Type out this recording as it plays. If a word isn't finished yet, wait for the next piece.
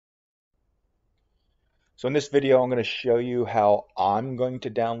So in this video, I'm going to show you how I'm going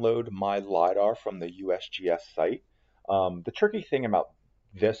to download my Lidar from the USGS site. The tricky thing about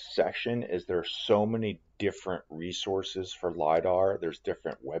this section is there's so many different resources for Lidar. There's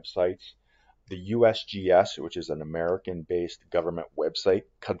different websites. The USGS, which is an American-based government website,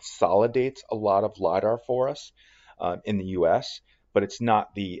 consolidates a lot of Lidar for us in the US, but it's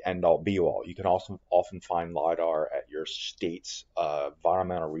not the end-all be-all. You can also often find Lidar at your state's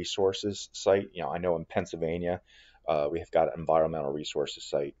environmental resources site. I know in Pennsylvania, we have got an environmental resources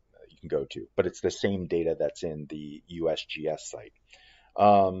site you can go to, but it's the same data that's in the USGS site.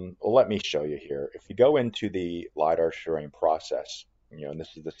 Well, let me show you here. If you go into the Lidar sharing process, and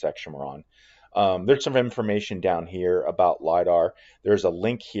this is the section we're on, there's some information down here about Lidar. There's a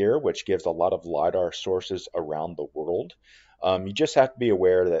link here which gives a lot of Lidar sources around the world. You just have to be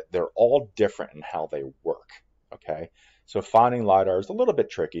aware that they're all different in how they work, okay? So finding Lidar is a little bit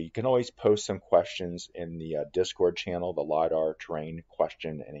tricky. You can always post some questions in the Discord channel, the Lidar Terrain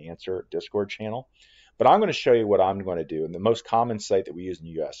Question and Answer Discord channel. But I'm going to show you what I'm going to do. And the most common site that we use in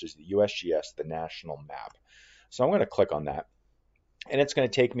the US is the USGS, the national map. So I'm going to click on that, and it's going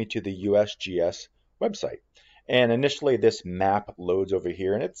to take me to the USGS website. And initially this map loads over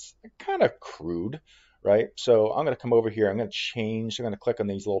here, and it's kind of crude, right? So I'm going to come over here. I'm going to click on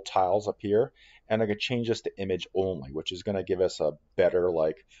these little tiles up here, and I'm going to change this to image only, which is going to give us a better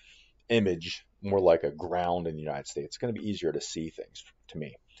image, more like a ground in the United States. It's going to be easier to see things to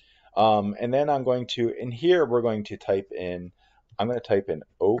me. And then I'm going to, in here, I'm going to type in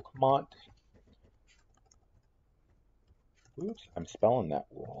Oakmont. Oops, I'm spelling that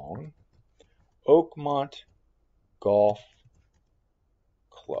wrong. Oakmont Golf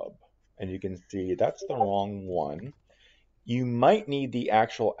Club. And you can see that's the wrong one. You might need the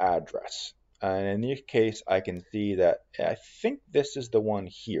actual address. And in this case, I can see that I think this is the one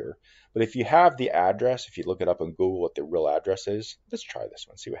here. But if you have the address, if you look it up on Google what the real address is, let's try this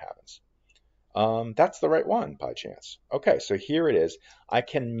one, see what happens. That's the right one by chance. Okay, so here it is. I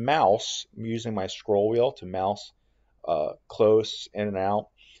can mouse using my scroll wheel to mouse close, in and out.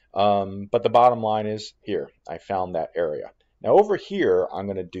 But the bottom line is here, I found that area. Now over here, I'm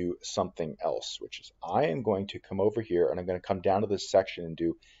going to do something else, which is I am going to come over here and I'm going to come down to this section and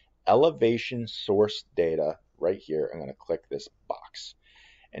do elevation source data right here. I'm going to click this box.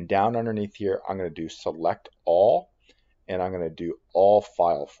 And down underneath here, I'm going to do select all, and I'm going to do all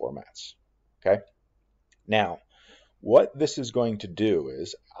file formats. Okay. Now, what this is going to do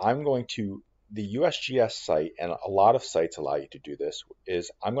is the USGS site, and a lot of sites allow you to do this,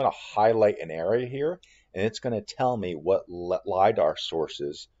 is I'm going to highlight an area here, and it's going to tell me what Lidar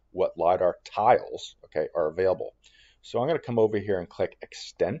sources, what Lidar tiles, okay, are available. So I'm going to come over here and click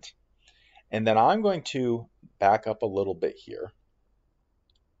Extent, and then I'm going to back up a little bit here.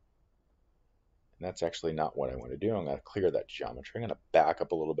 And that's actually not what I want to do. I'm going to clear that geometry. I'm going to back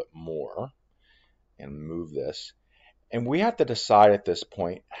up a little bit more and move this. And we have to decide at this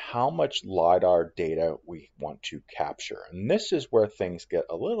point how much Lidar data we want to capture. And this is where things get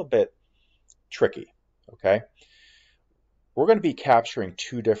a little bit tricky, okay? We're going to be capturing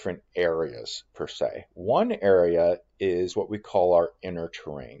two different areas per se. One area is what we call our inner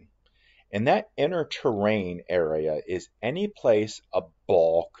terrain. And that inner terrain area is any place a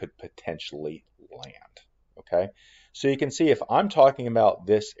ball could potentially land, okay? So you can see if I'm talking about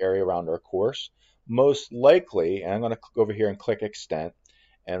this area around our course, most likely, and I'm going to go over here and click Extent,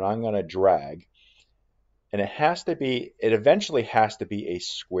 and I'm going to drag, and it eventually has to be a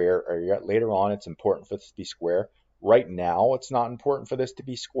square area. Later on, it's important for this to be square. Right now, it's not important for this to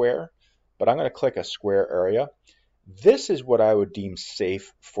be square, but I'm going to click a square area. This is what I would deem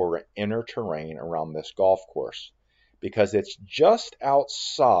safe for an inner terrain around this golf course, because it's just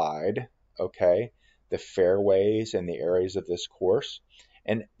outside, okay, the fairways and the areas of this course.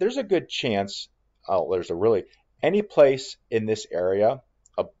 And there's a good chance, any place in this area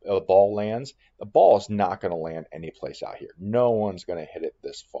a ball lands, the ball is not going to land any place out here. No one's going to hit it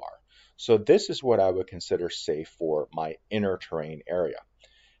this far. So this is what I would consider safe for my inner terrain area.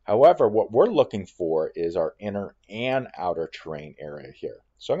 However, what we're looking for is our inner and outer terrain area here.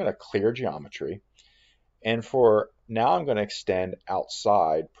 So I'm going to clear geometry. And for now, I'm going to extend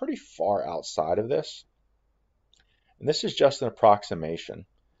outside, pretty far outside of this. And this is just an approximation.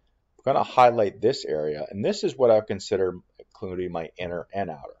 I'm going to highlight this area, and this is what I consider including my inner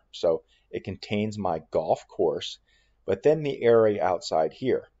and outer. So it contains my golf course, but then the area outside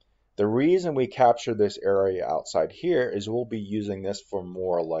here. The reason we capture this area outside here is we'll be using this for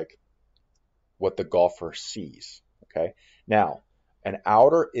more like what the golfer sees, okay? Now, an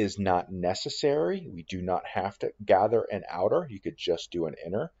outer is not necessary. We do not have to gather an outer. You could just do an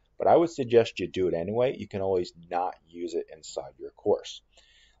inner, but I would suggest you do it anyway. You can always not use it inside your course.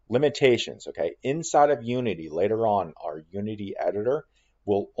 Limitations, okay? Inside of Unity, later on, our Unity editor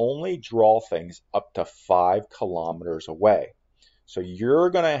will only draw things up to 5 kilometers away. So you're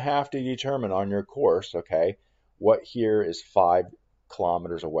going to have to determine on your course, okay, what here is 5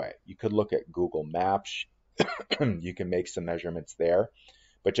 kilometers away. You could look at Google Maps. You can make some measurements there.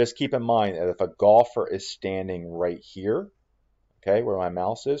 But just keep in mind that if a golfer is standing right here, okay, where my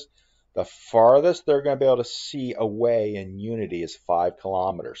mouse is, the farthest they're going to be able to see away in Unity is 5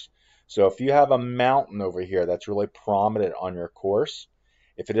 kilometers. So if you have a mountain over here that's really prominent on your course,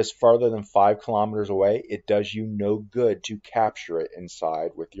 if it is farther than 5 kilometers away, it does you no good to capture it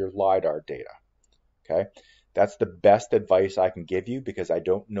inside with your LiDAR data. Okay, that's the best advice I can give you because I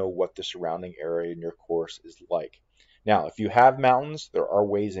don't know what the surrounding area in your course is like. Now, if you have mountains, there are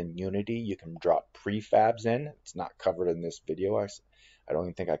ways in Unity you can drop prefabs in. It's not covered in this video. I don't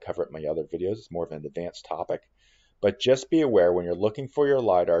even think I cover it in my other videos. It's more of an advanced topic. But just be aware when you're looking for your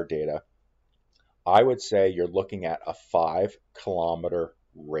LiDAR data, I would say you're looking at a 5 kilometer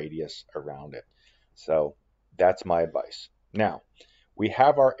radius around it. So that's my advice. Now, we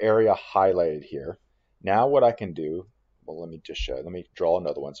have our area highlighted here. Now what I can do, well, let me draw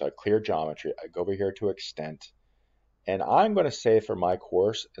another one. So I clear geometry. I go over here to extent. And I'm going to say for my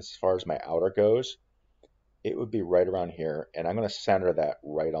course, as far as my outer goes, it would be right around here, and I'm going to center that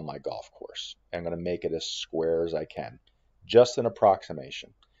right on my golf course. I'm going to make it as square as I can, just an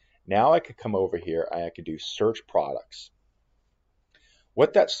approximation. Now I could come over here and I could do search products.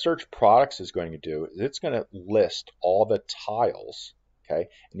 What that search products is going to do is it's going to list all the tiles, okay?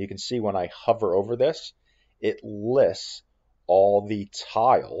 And you can see when I hover over this, it lists all the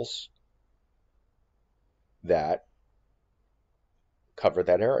tiles that cover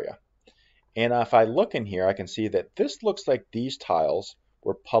that area. And if I look in here, I can see that this looks like these tiles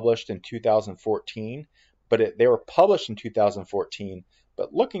were published in 2014, but they were published in 2014,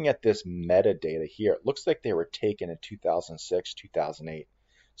 but looking at this metadata here, it looks like they were taken in 2006, 2008.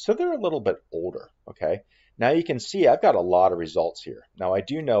 So they're a little bit older, okay? Now you can see I've got a lot of results here. Now I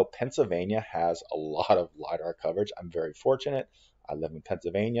do know Pennsylvania has a lot of LiDAR coverage. I'm very fortunate. I live in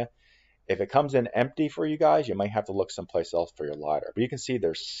Pennsylvania. If it comes in empty for you guys, you might have to look someplace else for your LiDAR. But you can see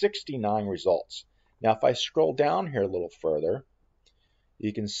there's 69 results. Now, if I scroll down here a little further,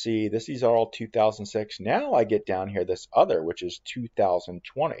 you can see these are all 2006. Now I get down here this other, which is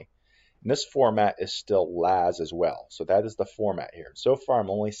 2020. And this format is still LAS as well. So that is the format here. So far, I'm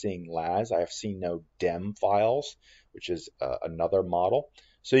only seeing LAS. I have seen no DEM files, which is another model.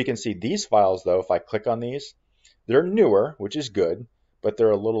 So you can see these files, though, if I click on these, they're newer, which is good, but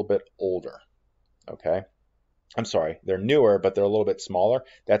they're a little bit older, okay? I'm sorry, they're newer, but they're a little bit smaller.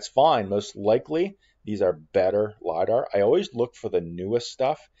 That's fine. Most likely, these are better LiDAR. I always look for the newest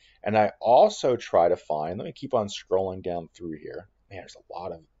stuff, and I also try to find, let me keep on scrolling down through here. Man, there's a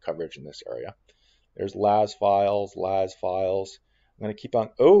lot of coverage in this area. There's LAS files, LAS files. I'm going to keep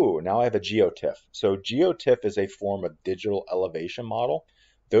on, oh, now I have a GeoTIFF. So GeoTIFF is a form of digital elevation model.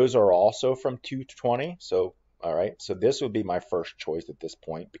 Those are also from 220, so all right, so this would be my first choice at this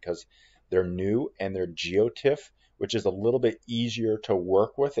point because they're new and they're GeoTIFF, which is a little bit easier to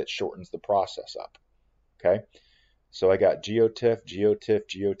work with. It shortens the process up, okay? So I got GeoTIFF, GeoTIFF,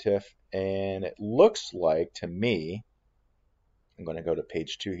 GeoTIFF, and it looks like to me, I'm going to go to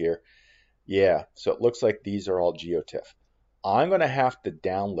page 2 here. Yeah, so it looks like these are all GeoTIFF. I'm going to have to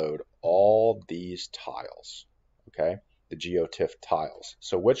download all these tiles, okay? The GeoTIFF tiles.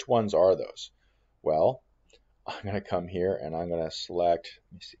 So which ones are those? Well, I'm going to come here and I'm going to select,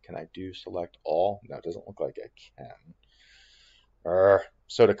 let me see, can I do select all? No, it doesn't look like I can.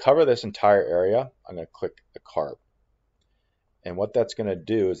 So to cover this entire area, I'm going to click the cart. And what that's going to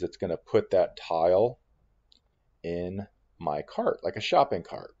do is it's going to put that tile in my cart, like a shopping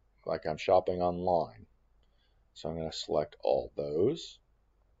cart, like I'm shopping online. So I'm going to select all those.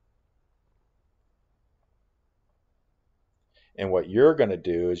 And what you're going to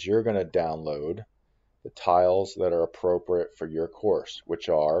do is you're going to download the tiles that are appropriate for your course, which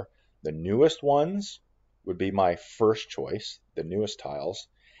are the newest ones would be my first choice, the newest tiles.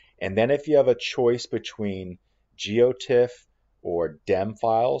 And then if you have a choice between GeoTIFF or DEM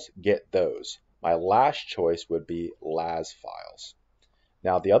files, get those. My last choice would be LAS files.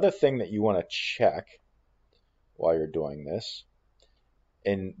 Now, the other thing that you want to check while you're doing this,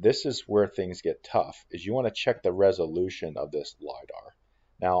 and this is where things get tough, is you want to check the resolution of this LiDAR.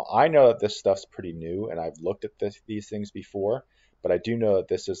 Now, I know that this stuff's pretty new, and I've looked at these things before, but I do know that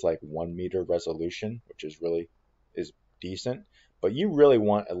this is like 1 meter resolution, which is really decent. But you really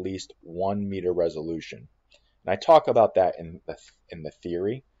want at least 1 meter resolution. And I talk about that in the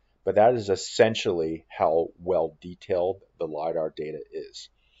theory, but that is essentially how well detailed the LiDAR data is.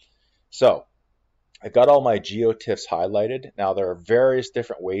 So I got all my geotiffs highlighted. Now there are various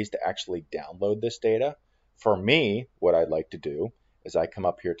different ways to actually download this data. For me, what I'd like to do is I come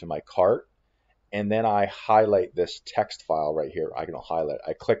up here to my cart, and then I highlight this text file right here. I can highlight it.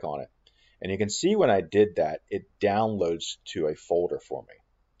 I click on it. And you can see when I did that, it downloads to a folder for me.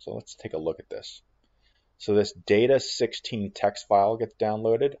 So let's take a look at this. So this data 16 text file gets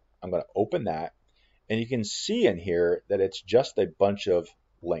downloaded. I'm going to open that. And you can see in here that it's just a bunch of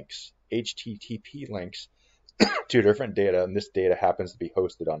links, HTTP links to different data. And this data happens to be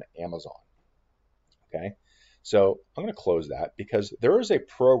hosted on Amazon. Okay. So I'm going to close that because there is a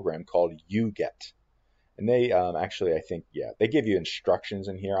program called UGET. And they actually, I think, yeah, they give you instructions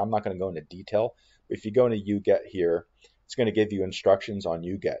in here. I'm not going to go into detail. But if you go into UGET here, it's going to give you instructions on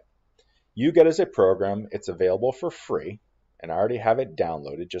UGET. UGET is a program. It's available for free. And I already have it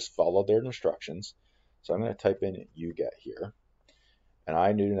downloaded. Just follow their instructions. So I'm going to type in UGET here. And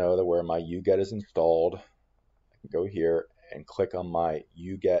I need to know that where my UGET is installed. I can go here and click on my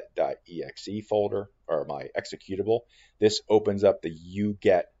uget.exe folder, or my executable. This opens up the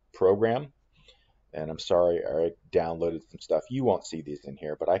UGET program. And I'm sorry, I downloaded some stuff. You won't see these in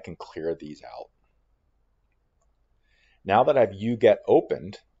here, but I can clear these out. Now that I've UGET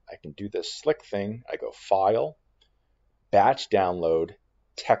opened, I can do this slick thing. I go File, Batch Download,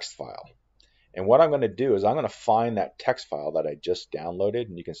 Text File. And what I'm going to do is I'm going to find that text file that I just downloaded.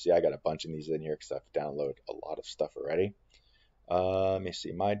 And you can see I got a bunch of these in here because I've downloaded a lot of stuff already. Let me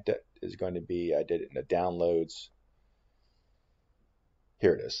see. My is going to be, I did it in the downloads.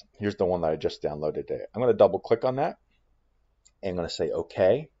 Here it is. Here's the one that I just downloaded today. I'm going to double click on that. And I'm going to say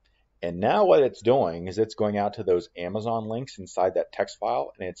OK. And now what it's doing is it's going out to those Amazon links inside that text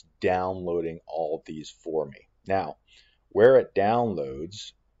file, and it's downloading all of these for me. Now, where it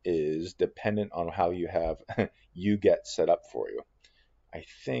downloads is dependent on how you have UGET set up for you. I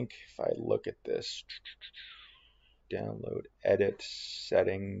think if I look at this, download, edit,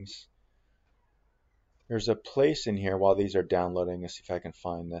 settings, there's a place in here while these are downloading. Let's see if I can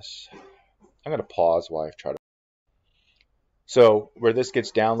find this. I'm going to pause while I try to. So where this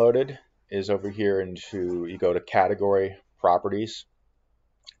gets downloaded is over here into, you go to category, properties,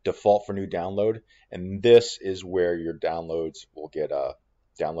 default for new download, and this is where your downloads will get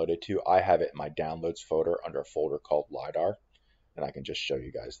downloaded to. I have it in my downloads folder under a folder called Lidar, and I can just show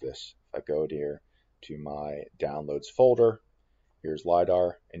you guys this. If I go here to my downloads folder, here's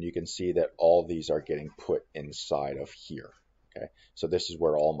Lidar, and you can see that all these are getting put inside of here. Okay, so this is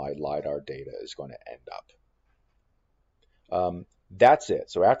where all my Lidar data is going to end up. That's it.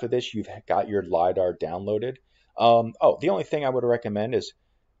 So after this, you've got your Lidar downloaded. Oh, the only thing I would recommend is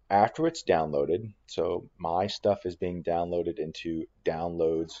after it's downloaded, so my stuff is being downloaded into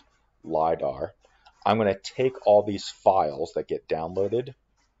downloads Lidar, I'm going to take all these files that get downloaded,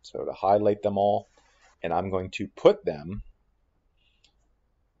 so to highlight them all, and I'm going to put them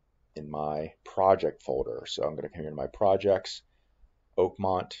in my project folder. So I'm going to come here to my projects,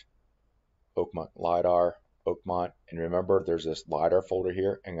 Oakmont Lidar, Oakmont, and remember there's this Lidar folder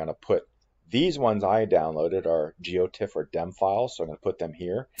here. I'm going to put these ones I downloaded are GeoTIFF or DEM files, so I'm going to put them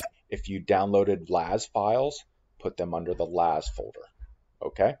here. If you downloaded LAS files, put them under the LAS folder.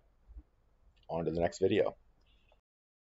 Okay, on to the next video.